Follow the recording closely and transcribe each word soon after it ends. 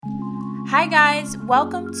Hi, guys.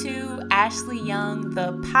 Welcome to Ashley Young,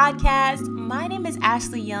 the podcast. My name is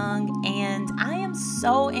Ashley Young, and I am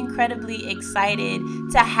so incredibly excited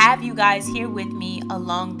to have you guys here with me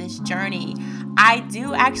along this journey. I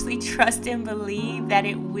do actually trust and believe that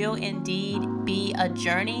it will indeed be a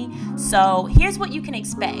journey. So, here's what you can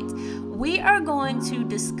expect. We are going to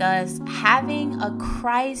discuss having a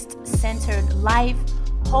Christ-centered life,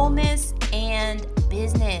 wholeness, and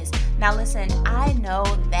business. Now listen, I know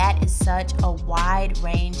that is such a wide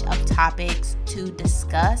range of topics to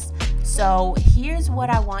discuss. So here's what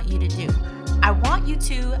I want you to do. I want you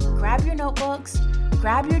to grab your notebooks,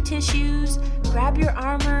 grab your tissues, grab your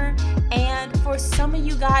armor, and for some of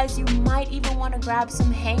you guys, you might even want to grab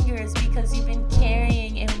some hangers because you've been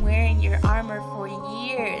carrying and wearing your armor for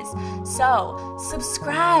years. So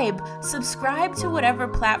subscribe to whatever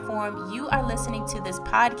platform you are listening to this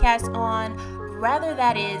podcast on. Whether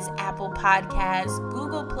that is Apple Podcasts,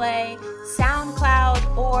 Google Play,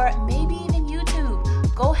 SoundCloud, or maybe even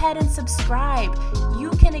YouTube. Go ahead and subscribe. You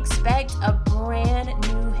can expect a brand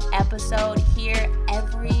new episode here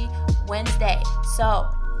every Wednesday. So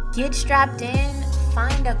get strapped in,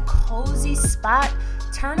 find a cozy spot,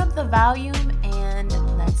 turn up the volume, and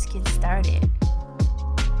let's get started.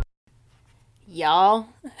 Y'all,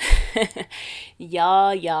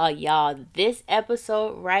 y'all, this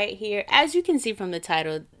episode right here, as you can see from the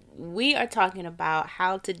title, we are talking about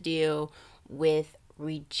how to deal with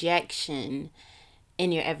rejection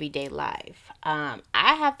in your everyday life. I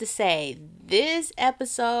have to say, this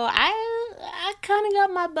episode, I kind of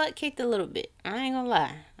got my butt kicked a little bit. I ain't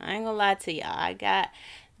gonna lie to y'all. I got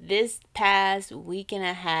this past week and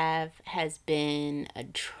a half has been a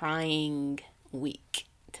trying week,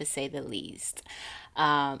 to say the least.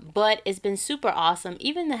 But it's been super awesome,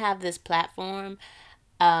 even to have this platform.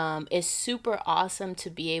 It's super awesome to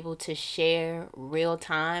be able to share real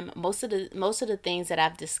time. Most of the things that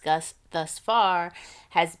I've discussed thus far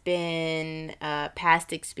has been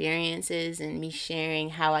past experiences and me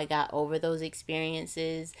sharing how I got over those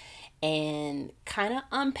experiences and kind of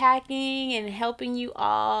unpacking and helping you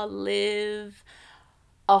all live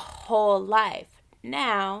a whole life.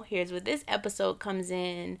 Now, here's where this episode comes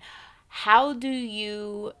in. How do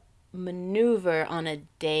you maneuver on a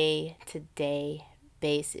day-to-day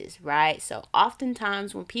basis, right? So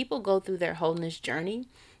oftentimes when people go through their wholeness journey,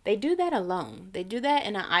 they do that alone. They do that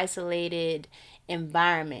in an isolated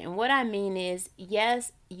environment. And what I mean is,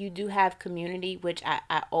 yes, you do have community, which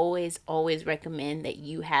I always recommend that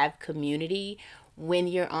you have community when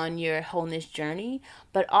you're on your wholeness journey.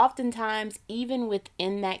 But oftentimes, even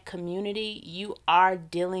within that community, you are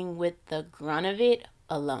dealing with the grunt of it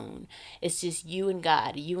alone. It's just you and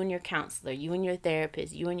God, you and your counselor, you and your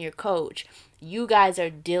therapist, you and your coach. You guys are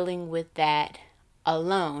dealing with that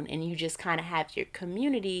alone, and you just kind of have your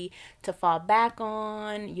community to fall back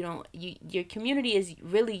on. Your community is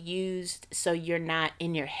really used so you're not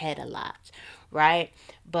in your head a lot, right?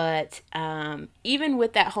 But even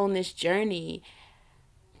with that wholeness journey,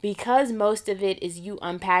 because most of it is you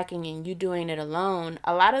unpacking and you doing it alone,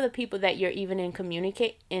 a lot of the people that you're even in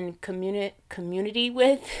community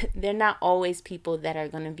with, they're not always people that are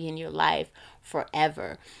going to be in your life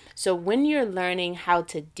forever. So when you're learning how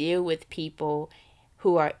to deal with people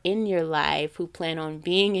who are in your life, who plan on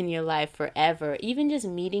being in your life forever, even just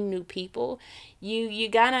meeting new people, you're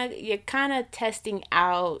kind of testing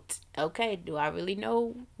out, okay, do I really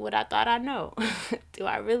know what I thought I know? Do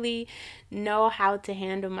I really know how to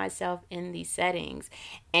handle myself in these settings?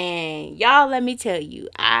 And y'all, let me tell you,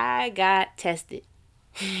 I got tested.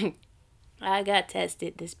 I got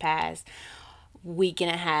tested this past week and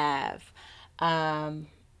a half. And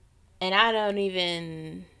I'm not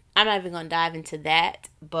even going to dive into that,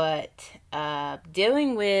 but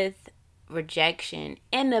dealing with rejection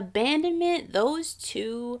and abandonment, those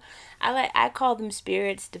two, I call them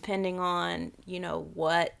spirits depending on,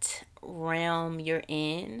 what realm you're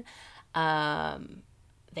in.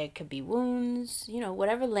 There could be wounds,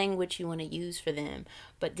 whatever language you want to use for them.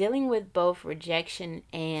 But dealing with both rejection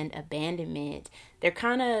and abandonment, they're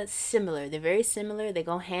kind of similar. They're very similar. They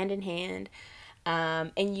go hand in hand.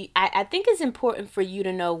 I think it's important for you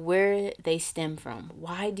to know where they stem from.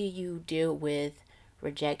 Why do you deal with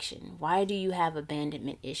rejection? Why do you have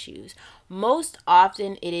abandonment issues? Most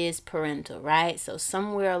often it is parental, right? So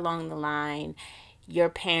somewhere along the line, your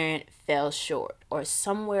parent fell short, or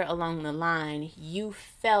somewhere along the line, you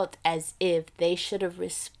felt as if they should have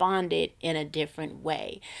responded in a different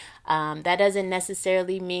way. That doesn't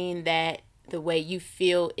necessarily mean that the way you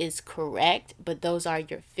feel is correct, but those are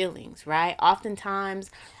your feelings, right? Oftentimes,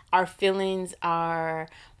 our feelings are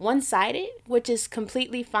one-sided, which is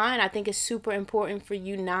completely fine. I think it's super important for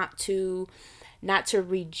you not to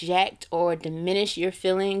reject or diminish your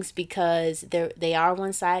feelings because they are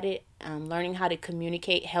one-sided. Learning how to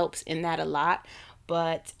communicate helps in that a lot.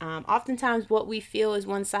 But oftentimes what we feel is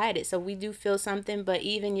one-sided. So we do feel something, but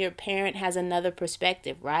even your parent has another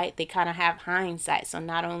perspective, right? They kind of have hindsight. So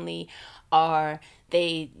not only are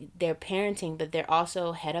they're parenting, but they're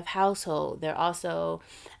also head of household. They're also,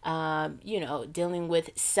 dealing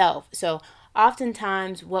with self. So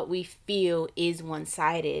oftentimes what we feel is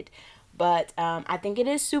one-sided. But I think it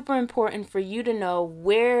is super important for you to know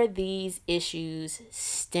where these issues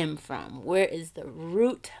stem from. Where is the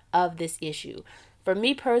root of this issue? For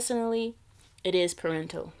me personally, it is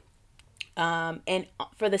parental. And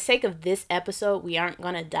for the sake of this episode, we aren't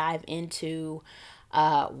going to dive into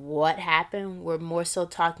what happened. We're more so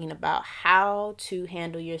talking about how to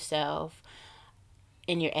handle yourself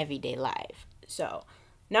in your everyday life. So,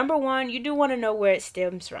 number one, you do want to know where it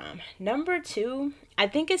stems from. Number two, I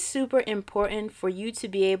think it's super important for you to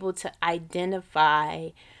be able to identify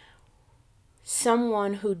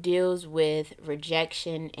someone who deals with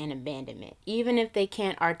rejection and abandonment, even if they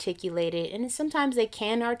can't articulate it. And sometimes they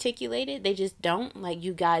can articulate it, they just don't. Like,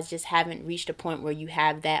 you guys just haven't reached a point where you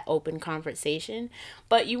have that open conversation.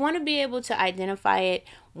 But you want to be able to identify it,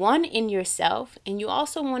 one, in yourself, and you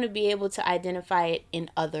also want to be able to identify it in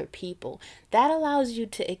other people. That allows you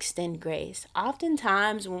to extend grace.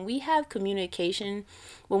 Oftentimes when we have communication,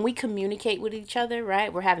 when we communicate with each other,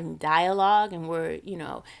 right, we're having dialogue and we're,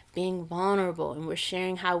 being vulnerable and we're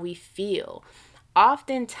sharing how we feel.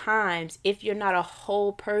 Oftentimes, if you're not a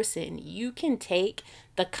whole person, you can take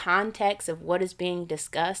the context of what is being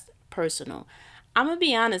discussed personal. I'm going to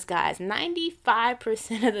be honest, guys,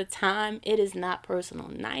 95% of the time, it is not personal.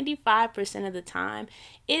 95% of the time,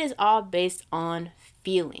 it is all based on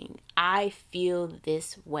feeling. I feel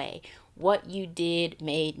this way. What you did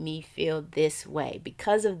made me feel this way.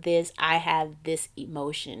 Because of this, I have this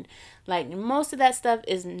emotion. Like, most of that stuff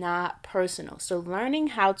is not personal. So learning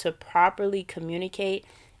how to properly communicate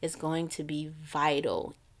is going to be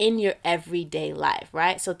vital in your everyday life,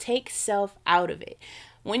 right? So take self out of it.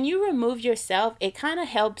 When you remove yourself, it kind of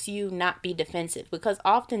helps you not be defensive, because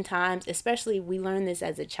oftentimes, especially we learn this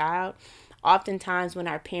as a child, oftentimes when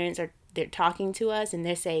our parents they're talking to us and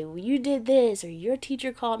they're saying, well, you did this, or your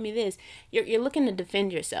teacher called me this, you're looking to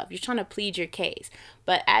defend yourself. You're trying to plead your case.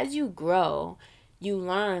 But as you grow, you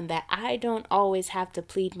learn that I don't always have to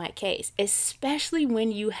plead my case, especially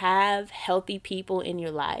when you have healthy people in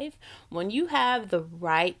your life. When you have the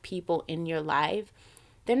right people in your life,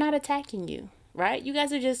 they're not attacking you, right? You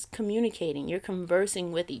guys are just communicating. You're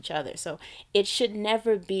conversing with each other. So it should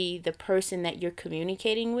never be the person that you're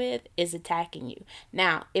communicating with is attacking you.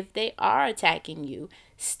 Now, if they are attacking you,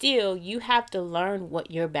 still you have to learn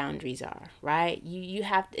what your boundaries are, right? You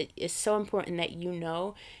have to, it's so important that you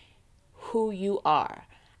know who you are.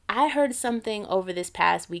 I heard something over this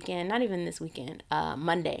past weekend, not even this weekend,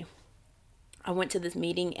 Monday. I went to this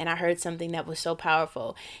meeting and I heard something that was so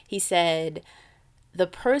powerful. He said, the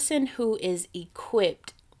person who is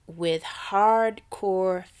equipped with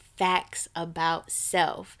hardcore facts about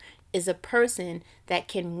self is a person that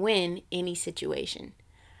can win any situation.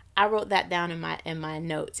 I wrote that down in my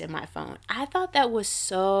notes in my phone. I thought that was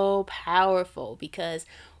so powerful, because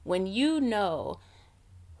when you know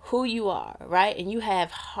who you are, right? And you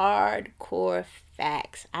have hardcore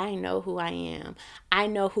facts. I know who I am. I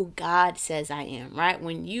know who God says I am, right?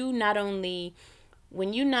 When you not only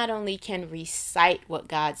can recite what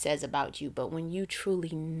God says about you, but when you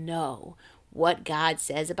truly know what God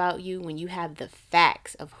says about you, when you have the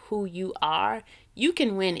facts of who you are, you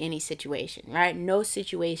can win any situation, right? No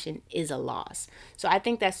situation is a loss. So I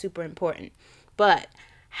think that's super important. But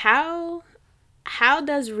how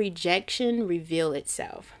does rejection reveal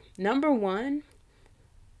itself? Number one,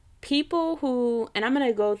 people who, and I'm going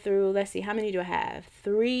to go through, let's see, how many do I have?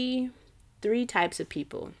 Three types of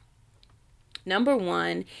people. Number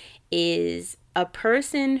one is a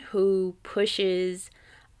person who pushes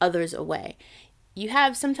others away.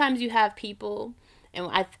 Sometimes you have people, and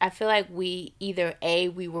I feel like we either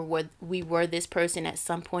we were this person at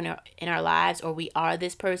some point in our lives, or we are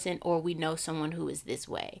this person, or we know someone who is this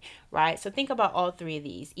way, right? So think about all three of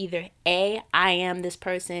these. Either A, I am this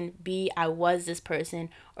person, B, I was this person,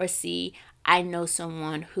 or C, I know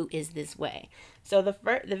someone who is this way. So the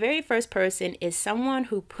very first person is someone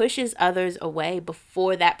who pushes others away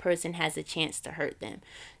before that person has a chance to hurt them.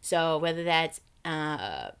 So whether that's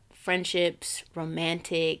friendships,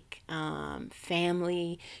 romantic,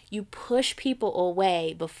 family, you push people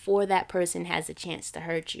away before that person has a chance to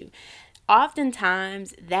hurt you.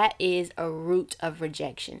 Oftentimes, that is a root of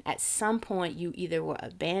rejection. At some point, you either were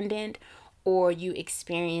abandoned or you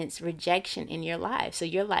experience rejection in your life. So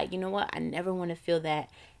you're like, you know what? I never want to feel that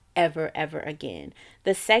ever again.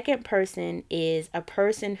 The second person is a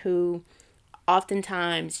person who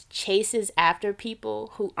oftentimes chases after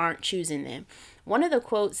people who aren't choosing them. One of the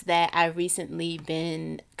quotes that I've recently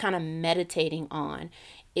been kind of meditating on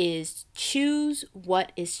is choose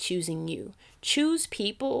what is choosing you. Choose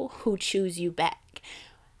people who choose you back.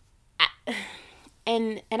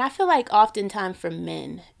 And I feel like oftentimes for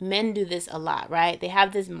men do this a lot, right? They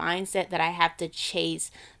have this mindset that I have to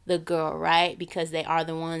chase the girl, right? Because they are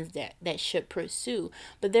the ones that should pursue.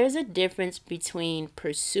 But there's a difference between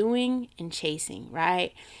pursuing and chasing,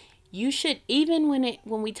 right? You should, even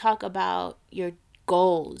when we talk about your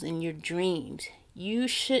goals and your dreams, you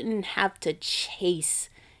shouldn't have to chase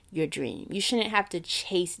your dream. You shouldn't have to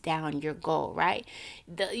chase down your goal, right?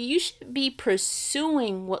 You should be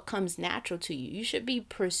pursuing what comes natural to you. You should be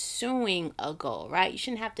pursuing a goal, right? You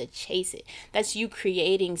shouldn't have to chase it. That's you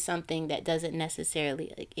creating something that doesn't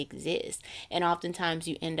necessarily exist. And oftentimes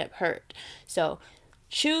you end up hurt. So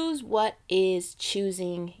choose what is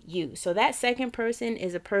choosing you. So that second person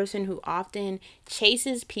is a person who often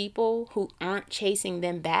chases people who aren't chasing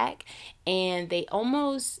them back, and they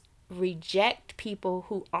almost reject people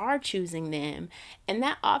who are choosing them. And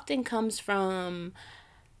that often comes from,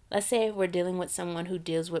 let's say if we're dealing with someone who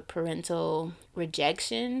deals with parental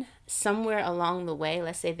rejection, somewhere along the way,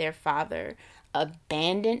 let's say their father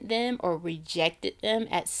abandoned them or rejected them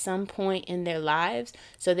at some point in their lives.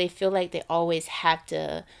 So they feel like they always have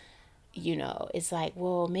to, it's like,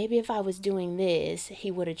 well, maybe if I was doing this,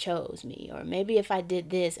 he would have chose me. Or maybe if I did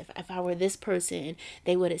this, if I were this person,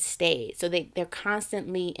 they would have stayed. So they're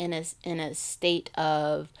constantly in a state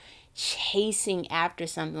of chasing after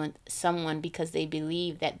someone because they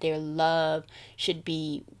believe that their love should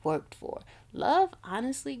be worked for. Love,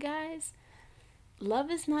 honestly, guys,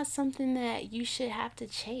 love is not something that you should have to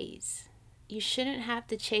chase. You shouldn't have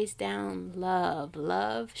to chase down love.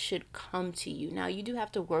 Love should come to you. Now, you do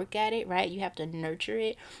have to work at it, right? You have to nurture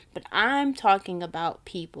it. But I'm talking about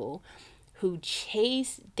people who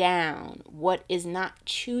chase down what is not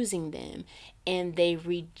choosing them, and they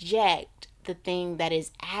reject the thing that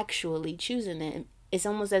is actually choosing them. It's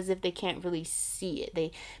almost as if they can't really see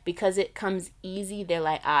it. Because it comes easy, they're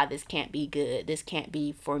like, this can't be good. This can't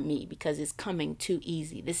be for me because it's coming too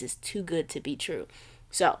easy. This is too good to be true.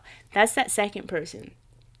 So that's that second person.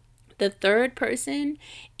 The third person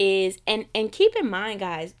is, and keep in mind,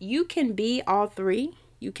 guys, you can be all three.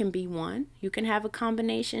 You can be one. You can have a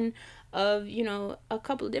combination of, a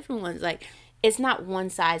couple of different ones. Like, it's not one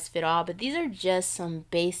size fit all, but these are just some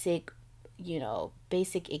basic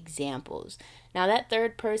examples. Now, that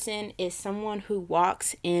third person is someone who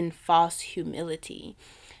walks in false humility.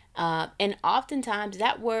 And oftentimes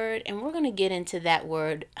that word, and we're going to get into that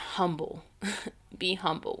word, humble. Be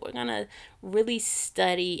humble. We're going to really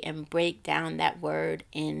study and break down that word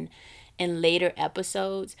in later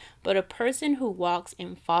episodes. But a person who walks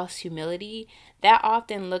in false humility, that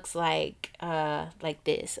often looks like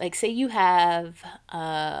this. Like, say you have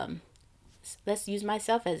let's use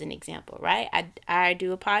myself as an example, right? I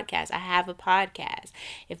do a podcast. I have a podcast.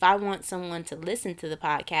 If I want someone to listen to the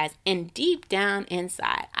podcast, and deep down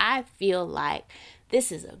inside, I feel like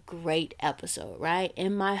this is a great episode, right?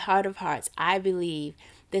 In my heart of hearts, I believe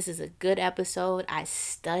this is a good episode. I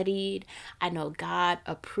studied. I know God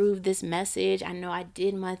approved this message. I know I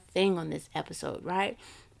did my thing on this episode, right?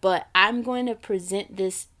 But I'm going to present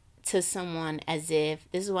this to someone as if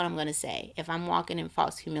this is what I'm going to say. If I'm walking in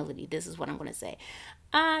false humility, this is what I'm going to say.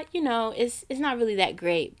 It's not really that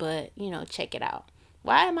great, but check it out.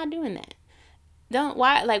 Why am I doing that?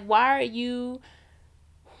 Why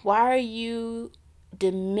are you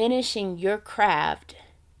diminishing your craft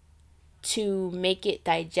to make it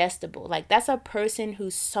digestible? Like, that's a person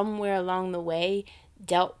who somewhere along the way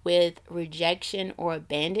dealt with rejection or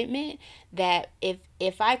abandonment, that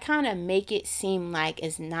if I kind of make it seem like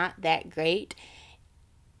it's not that great,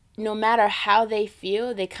 no matter how they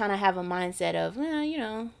feel, they kind of have a mindset of,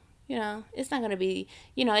 it's not going to be,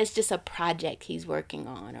 it's just a project he's working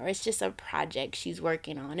on, or it's just a project she's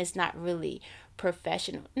working on. It's not really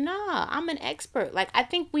professional. Nah, I'm an expert. Like, I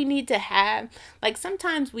think we need to have, like,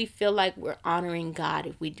 sometimes we feel like we're honoring God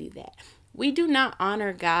if we do that. We do not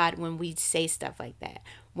honor God when we say stuff like that.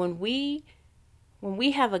 When we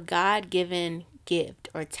have a God-given gift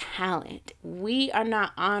or talent, we are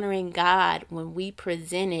not honoring God when we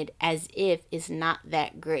present it as if it's not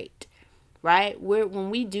that great. right? When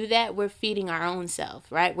we do that, we're feeding our own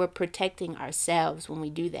self, right? We're protecting ourselves when we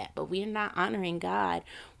do that. But we're not honoring God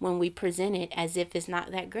when we present it as if it's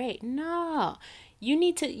not that great. No. You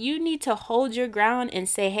need to hold your ground and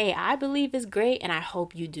say, "Hey, I believe it's great and I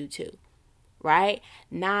hope you do too." Right?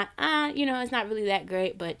 Not, it's not really that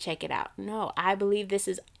great, but check it out. No, I believe this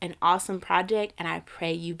is an awesome project and I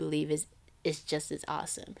pray you believe it's just as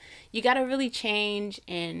awesome. You got to really change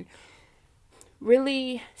and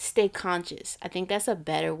really stay conscious. I think that's a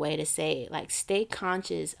better way to say it. Like, stay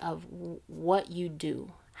conscious of what you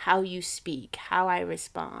do, how you speak, how I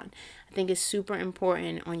respond. I think it's super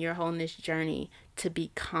important on your wholeness journey to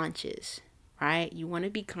be conscious, right? You want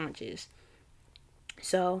to be conscious.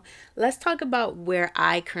 So let's talk about where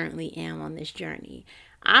I currently am on this journey.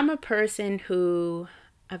 I'm a person who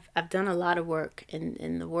I've done a lot of work,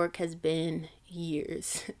 and the work has been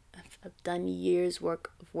years. I've done years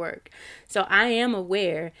work of work. So I am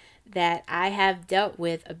aware that I have dealt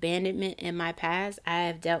with abandonment in my past. I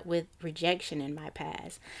have dealt with rejection in my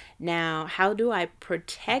past. Now, how do I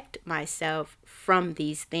protect myself from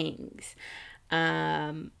these things?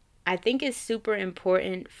 I think it's super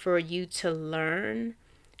important for you to learn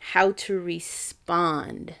how to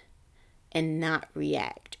respond and not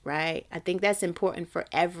react, right? I think that's important for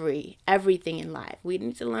everything in life. We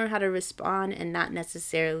need to learn how to respond and not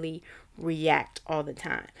necessarily react all the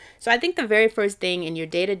time. So I think the very first thing in your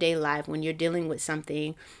day-to-day life, when you're dealing with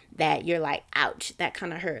something that you're like, ouch, that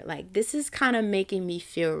kind of hurt, like this is kind of making me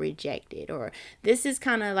feel rejected, or this is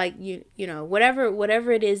kind of like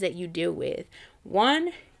whatever it is that you deal with,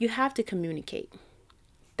 one, you have to communicate.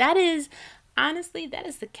 That is Honestly, that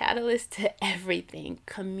is the catalyst to everything.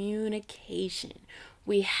 Communication.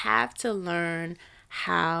 We have to learn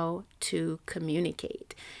how to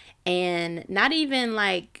communicate, and not even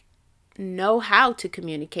like know how to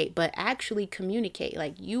communicate, but actually communicate.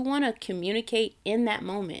 Like, you want to communicate in that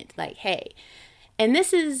moment. Like, hey, and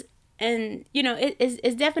this is, and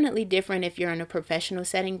it's definitely different if you're in a professional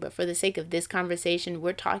setting, but for the sake of this conversation,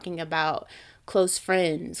 we're talking about close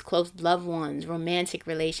friends, close loved ones, romantic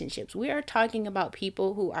relationships. We are talking about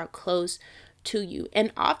people who are close to you.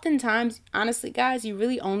 And oftentimes, honestly, guys, you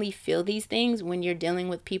really only feel these things when you're dealing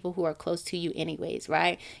with people who are close to you anyways,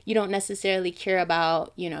 right? You don't necessarily care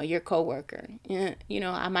about, your coworker.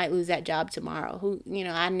 I might lose that job tomorrow.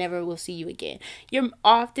 I never will see you again. You're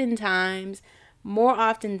oftentimes, more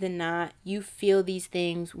often than not, you feel these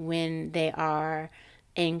things when they are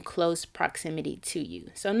in close proximity to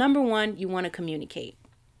you. So number one, you want to communicate.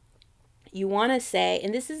 You want to say,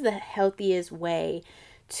 and this is the healthiest way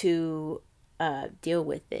to deal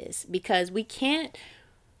with this, because we cannot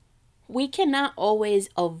always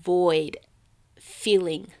avoid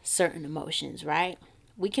feeling certain emotions, right?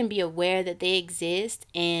 We can be aware that they exist,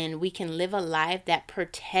 and we can live a life that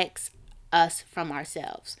protects us from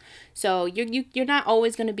ourselves. So you're not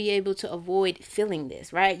always going to be able to avoid feeling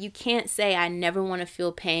this, right? You can't say I never want to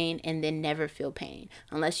feel pain and then never feel pain.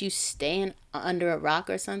 Unless you stay under a rock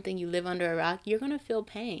or something, you live under a rock, you're going to feel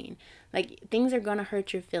pain. Like, things are going to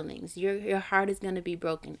hurt your feelings. Your heart is going to be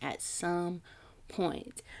broken at some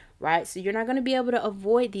point, right? So you're not going to be able to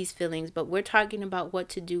avoid these feelings, but we're talking about what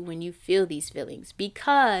to do when you feel these feelings,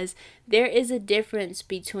 because there is a difference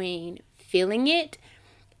between feeling it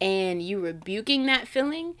and you rebuking that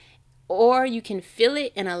feeling, or you can feel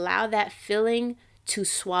it and allow that feeling to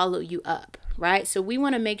swallow you up, right? So we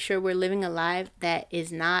want to make sure we're living a life that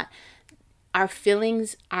is not, our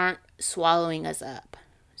feelings aren't swallowing us up.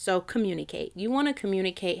 So communicate. You want to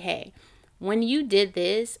communicate, hey, when you did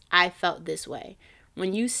this, I felt this way.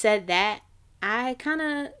 When you said that, I kind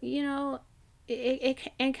of,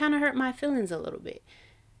 it kind of hurt my feelings a little bit.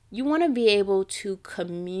 You want to be able to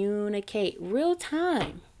communicate real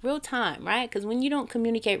time, right? Because when you don't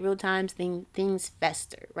communicate real time, things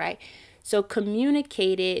fester, right? So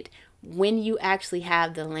communicate it when you actually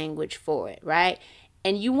have the language for it, right?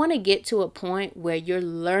 And you want to get to a point where you're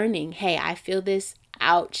learning, hey, I feel this,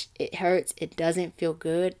 ouch, it hurts, it doesn't feel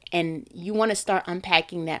good. And you want to start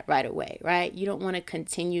unpacking that right away, right? You don't want to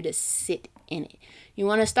continue to sit in it. You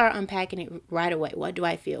want to start unpacking it right away. What do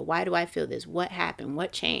I feel? Why do I feel this? What happened?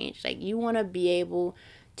 What changed? Like, you want to be able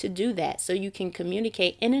to do that so you can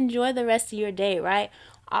communicate and enjoy the rest of your day, right?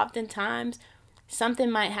 Oftentimes, something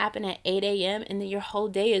might happen at 8 a.m. and then your whole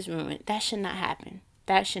day is ruined. That should not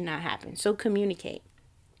happen. So communicate.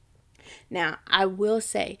 Now, I will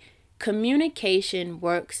say, communication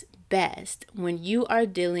works best when you are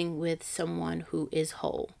dealing with someone who is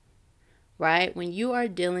whole, right? When you are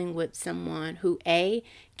dealing with someone who, A,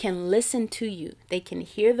 can listen to you, they can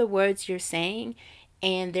hear the words you're saying,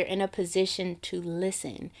 and they're in a position to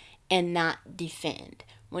listen and not defend,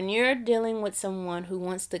 When you're dealing with someone who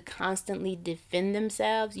wants to constantly defend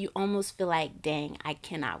themselves, you almost feel like, dang, I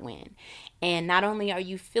cannot win. And not only are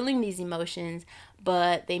you feeling these emotions,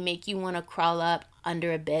 but they make you want to crawl up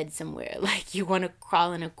under a bed somewhere. Like you want to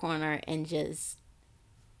crawl in a corner and just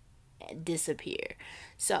disappear.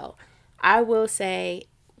 So I will say,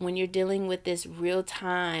 when you're dealing with this real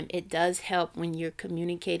time, it does help when you're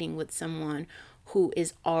communicating with someone who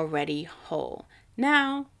is already whole.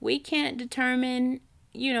 Now, we can't determine,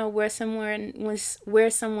 where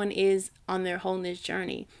someone is on their wholeness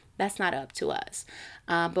journey. That's not up to us.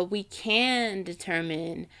 But we can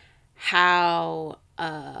determine how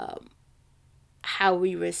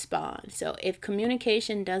we respond. So if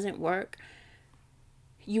communication doesn't work,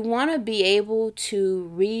 you want to be able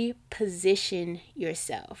to reposition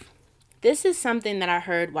yourself. This is something that I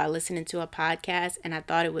heard while listening to a podcast, and I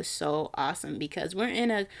thought it was so awesome because we're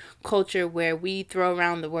in a culture where we throw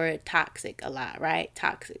around the word toxic a lot, right?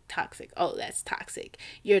 Toxic, toxic. Oh, that's toxic.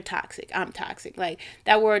 You're toxic. I'm toxic. Like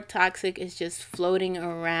that word toxic is just floating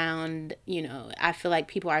around. I feel like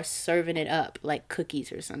people are serving it up like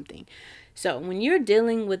cookies or something. So when you're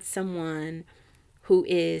dealing with someone who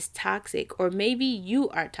is toxic, or maybe you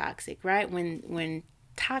are toxic, right? When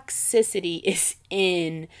toxicity is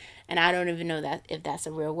in, and I don't even know that if that's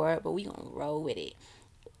a real word, but we gonna roll with it.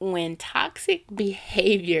 When toxic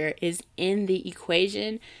behavior is in the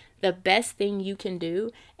equation, the best thing you can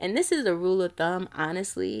do, and this is a rule of thumb,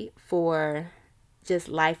 honestly, for just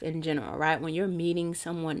life in general, right? When you're meeting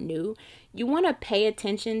someone new, you want to pay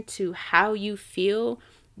attention to how you feel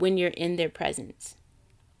when you're in their presence.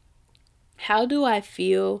 How do I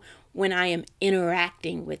feel when I am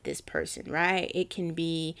interacting with this person, right? It can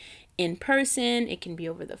be in person, it can be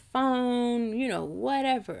over the phone,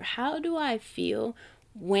 whatever. How do I feel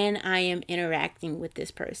when I am interacting with this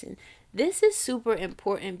person? This is super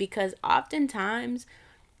important because oftentimes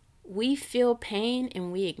we feel pain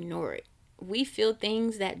and we ignore it. We feel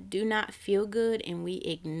things that do not feel good and we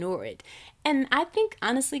ignore it. And I think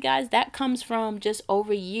honestly, guys, that comes from just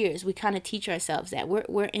over years. We kind of teach ourselves that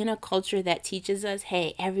we're in a culture that teaches us,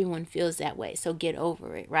 hey, everyone feels that way, so get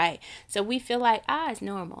over it, right? So we feel like, it's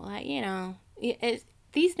normal. Like,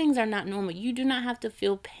 these things are not normal. You do not have to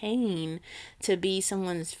feel pain to be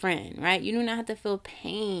someone's friend, right? You do not have to feel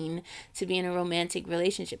pain to be in a romantic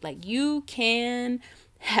relationship. Like, you can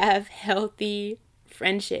have healthy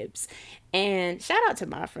friendships. And shout out to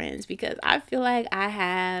my friends because I feel like I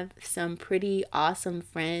have some pretty awesome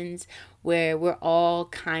friends where we're all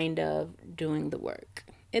kind of doing the work.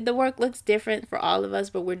 The work looks different for all of us,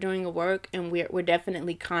 but we're doing the work, and we're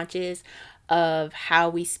definitely conscious of how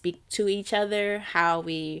we speak to each other, how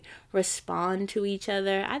we respond to each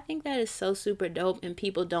other. I think that is so super dope, and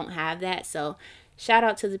people don't have that. So shout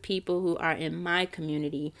out to the people who are in my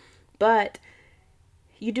community. But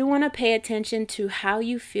you do want to pay attention to how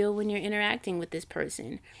you feel when you're interacting with this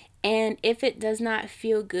person. And if it does not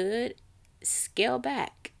feel good, scale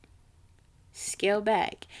back. Scale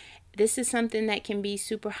back. This is something that can be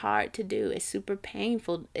super hard to do. It's super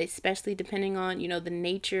painful, especially depending on, the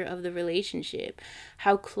nature of the relationship,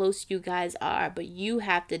 how close you guys are. But you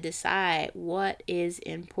have to decide what is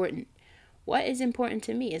important. What is important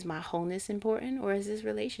to me? Is my wholeness important, or is this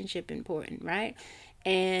relationship important, right?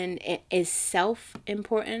 And it is self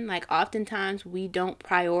important. Like oftentimes we don't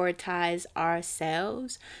prioritize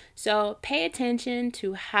ourselves. So pay attention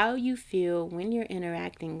to how you feel when you're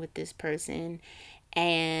interacting with this person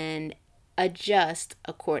and adjust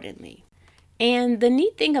accordingly. And the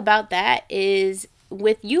neat thing about that is,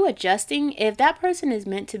 with you adjusting, if that person is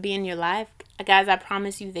meant to be in your life, guys, I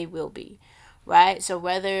promise you they will be. Right? So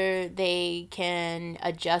whether they can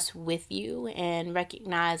adjust with you and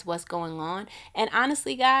recognize what's going on. And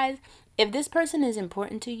honestly, guys, if this person is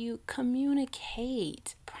important to you,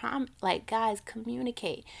 communicate. Guys,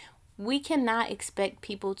 communicate. We cannot expect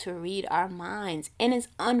people to read our minds, and it's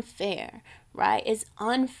unfair, right? It's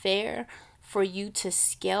unfair for you to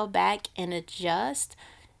scale back and adjust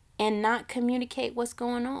and not communicate what's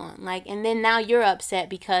going on. And then now you're upset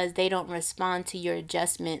because they don't respond to your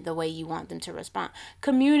adjustment the way you want them to respond.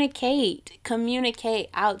 Communicate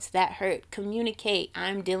out that hurt. Communicate,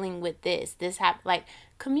 I'm dealing with this happened.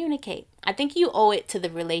 Communicate. I think you owe it to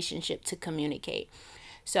the relationship to communicate.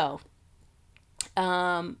 So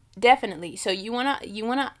definitely. So you want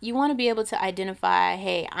to be able to identify,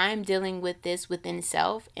 hey, I'm dealing with this within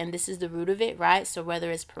self, and this is the root of it, right? So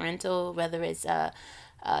whether it's parental, whether it's a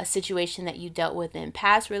situation that you dealt with in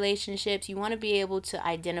past relationships, you want to be able to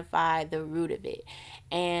identify the root of it.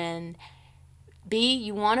 And B,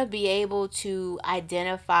 you want to be able to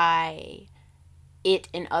identify it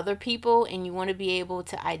in other people, and you want to be able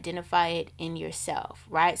to identify it in yourself,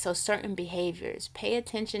 right? So certain behaviors, pay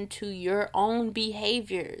attention to your own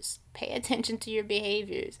behaviors. Pay attention to your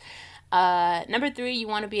behaviors. Number 3, you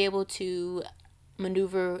want to be able to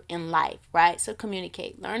maneuver in life, right? So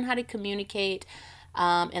communicate. Learn how to communicate,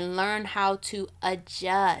 and learn how to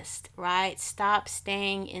adjust, right? Stop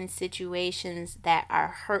staying in situations that are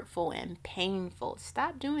hurtful and painful.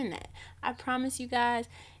 Stop doing that. I promise you guys,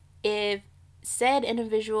 if said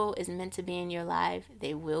individual is meant to be in your life,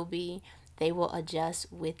 they will be. They will adjust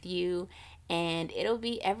with you, and it'll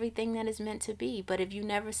be everything that is meant to be. But if you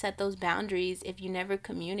never set those boundaries, if you never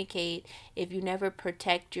communicate, if you never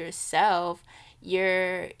protect yourself,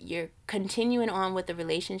 you're continuing on with a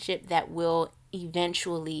relationship that will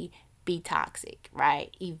eventually be toxic,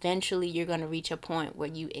 right? Eventually you're going to reach a point where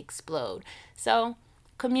you explode. So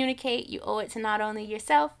communicate. You owe it to not only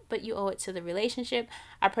yourself, but you owe it to the relationship.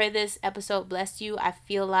 I pray this episode blessed you. I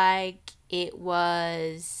feel like it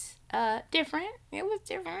was different. It was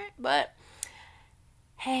different, but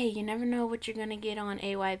hey, you never know what you're going to get on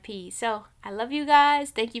AYP. So I love you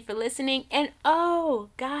guys. Thank you for listening. And oh,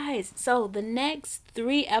 guys, so the next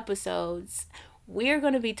 3 episodes, we're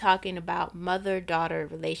going to be talking about mother-daughter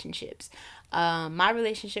relationships. My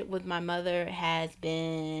relationship with my mother has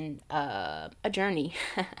been a journey.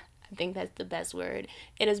 I think that's the best word.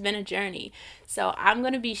 It has been a journey. So I'm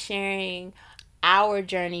going to be sharing our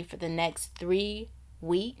journey for the next 3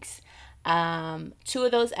 weeks. 2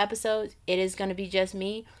 of those episodes, it is going to be just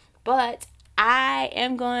me, but I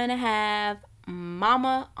am going to have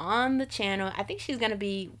Mama on the channel. I think she's going to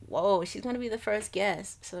be the first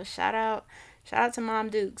guest. So shout out to Mom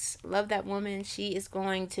Dukes. Love that woman. She is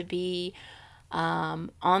going to be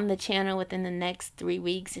on the channel within the next 3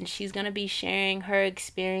 weeks, and she's going to be sharing her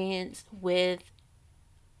experience with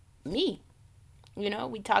me. You know,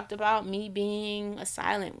 we talked about me being a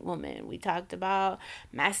silent woman. We talked about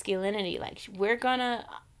masculinity. Like, we're gonna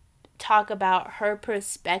talk about her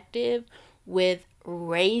perspective with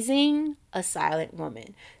raising a silent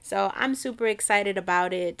woman. So I'm super excited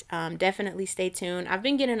about it. Definitely stay tuned. I've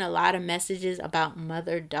been getting a lot of messages about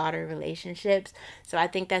mother-daughter relationships, so I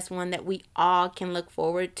think that's one that we all can look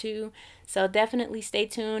forward to. So definitely stay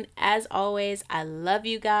tuned. As always, I love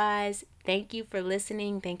you guys. Thank you for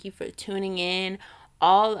listening. Thank you for tuning in.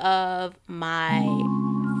 All of my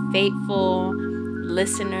faithful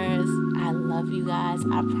listeners, I love you guys.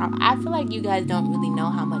 I feel like you guys don't really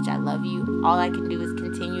know how much I love you. All I can do is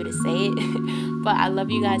continue to say it. But I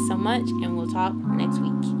love you guys so much, and we'll talk next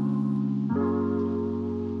week.